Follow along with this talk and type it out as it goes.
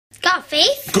Got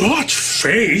faith? Got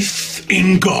faith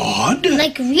in God?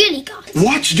 Like really got.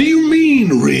 What do you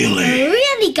mean, really?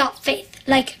 Really got faith.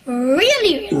 Like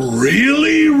really.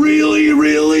 Really?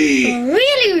 Really.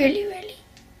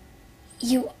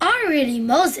 You are really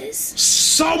Moses.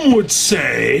 Some would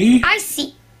say... I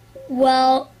see.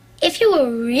 Well, if you were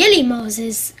really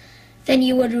Moses, then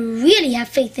you would really have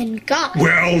faith in God.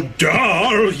 Well,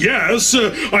 duh, yes.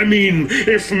 I mean,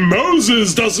 if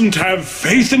Moses doesn't have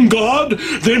faith in God,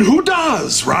 then who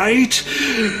does, right?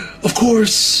 Of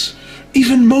course,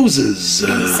 even Moses...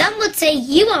 Some would say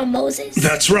you are Moses.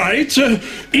 That's right.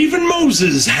 Even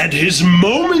Moses had his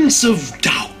moments of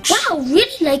doubt. Wow,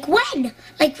 really? Like when?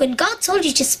 Like when God told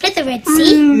you to split the Red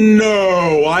Sea?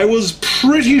 No, I was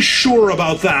pretty sure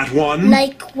about that one.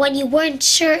 Like when you weren't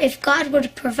sure if God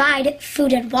would provide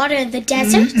food and water in the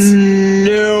desert?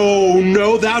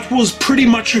 No, that was pretty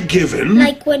much a given.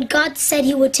 Like when God said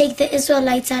he would take the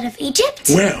Israelites out of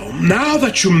Egypt? Well, now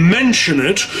that you mention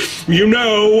it, you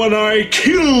know, when I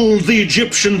killed the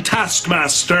Egyptian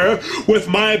taskmaster with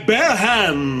my bare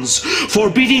hands for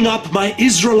beating up my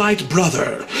Israelite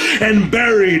brother and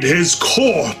buried his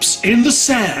corpse in the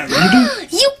sand.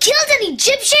 You killed an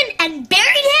Egyptian and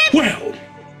buried him? Well,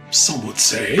 some would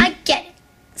say. I get it.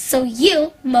 So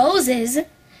you, Moses,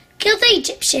 killed the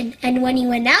Egyptian, and when you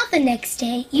went out the next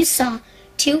day, you saw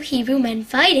two Hebrew men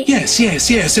fighting. Yes,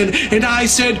 and I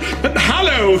said,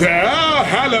 hello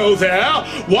there,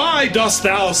 why dost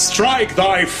thou strike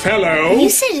thy fellow? You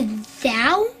said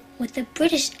thou with a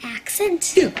British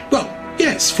accent? Yeah, well,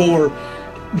 yes, for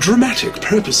dramatic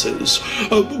purposes.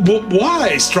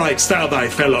 Why strikest thou thy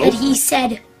fellow? But he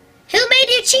said, who made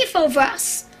you chief over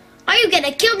us? Are you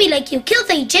gonna kill me like you killed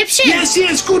the Egyptian?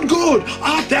 Yes, good.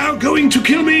 Art thou going to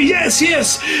kill me? Yes.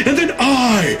 And then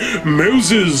I,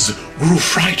 Moses, grew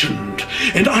frightened,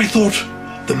 and I thought,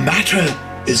 the matter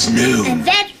is new. And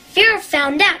then Pharaoh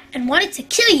found out and wanted to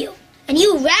kill you, and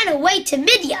you ran away to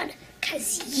Midian,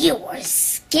 'cause you were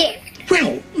scared.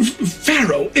 Well,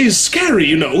 Pharaoh is scary,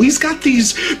 you know. He's got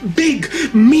these big,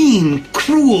 mean,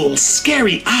 cruel,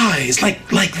 scary eyes,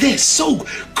 like this, so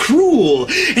cruel.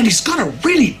 And he's got a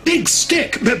really big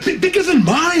stick, bigger than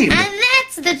mine. And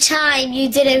that's the time you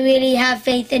didn't really have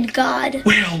faith in God.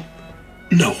 Well,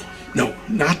 no,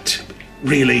 not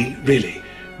really.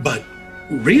 But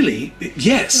really,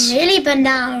 yes. Really, but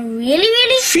not really?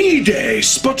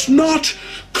 Fides, but not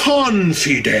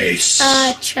confides.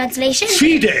 Translation?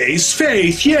 Fides,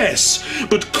 faith, yes.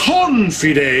 But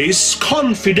confides,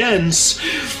 confidence,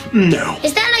 no.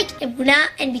 Is that like emunah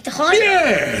and bitachon?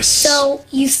 Yes. So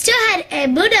you still had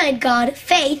emunah in God,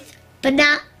 faith, but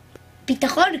not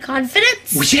bitachon,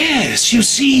 confidence? Yes, you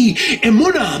see,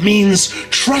 emunah means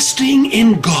trusting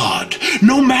in God,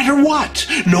 no matter what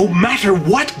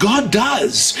God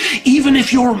does, even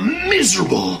if you're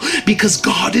miserable because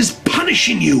God is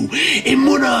punishing you.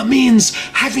 Emunah means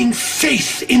having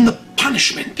faith in the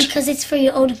punishment. Because it's for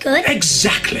your own good?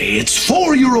 Exactly, it's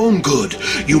for your own good.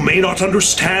 You may not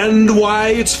understand why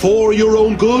it's for your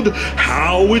own good,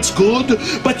 how it's good,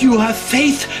 but you have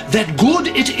faith that good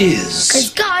it is.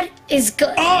 Because God is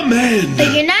good. Amen.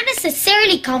 But you're not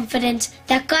necessarily confident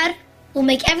that God will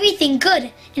make everything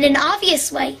good in an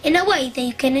obvious way, in a way that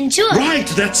you can enjoy. Right,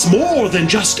 that's more than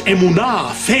just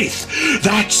emunah, faith.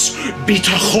 That's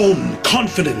bitachon,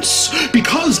 confidence.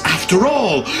 Because, after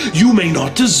all, you may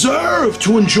not deserve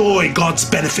to enjoy God's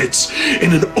benefits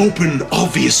in an open,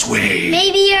 obvious way.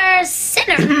 Maybe you're a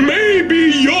sinner.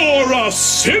 Maybe you're a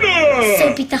sinner.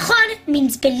 So bitachon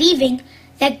means believing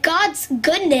that God's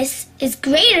goodness is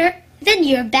greater than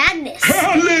your badness.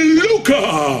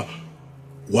 Hallelujah!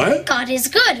 What? God is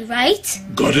good, right?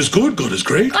 God is good, God is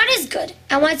great. God is good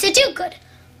and wants to do good.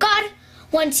 God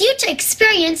wants you to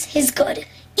experience his good,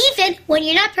 even when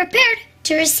you're not prepared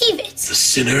to receive it. The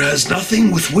sinner has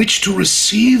nothing with which to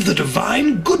receive the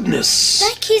divine goodness.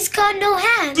 Like he's got no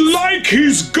hands. Like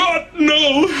he's got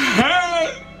no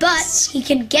hands. But he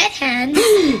can get hands.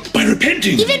 By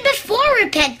repenting. Even before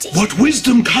repenting. What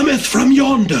wisdom cometh from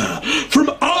yonder,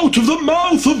 from out of the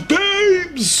mouth of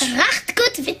babes. Tracht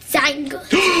gut wird sein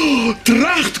gut.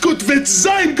 Tracht gut wird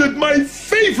sein gut, my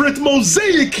favorite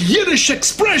Mosaic Yiddish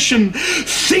expression.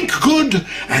 Think good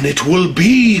and it will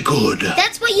be good.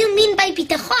 That's what you mean by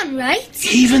bitachon, right?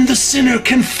 Even the sinner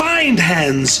can find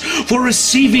hands for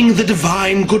receiving the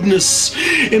divine goodness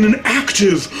in an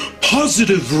active,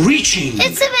 positive reaching.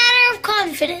 It's a matter of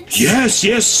confidence.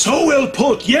 Yes, so well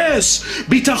put, yes.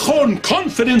 Bitachon,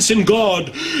 confidence in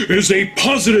God, is a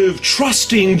positive,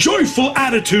 trusting, joyful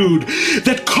attitude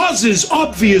that causes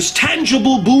obvious,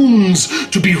 tangible boons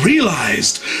to be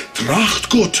realized. Tracht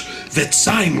gut wird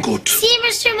sein gut. See,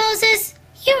 Mr. Moses?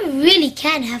 You really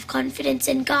can have confidence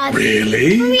in God.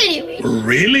 Really? Really, really.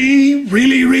 Really?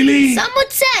 Really, really? Some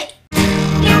would say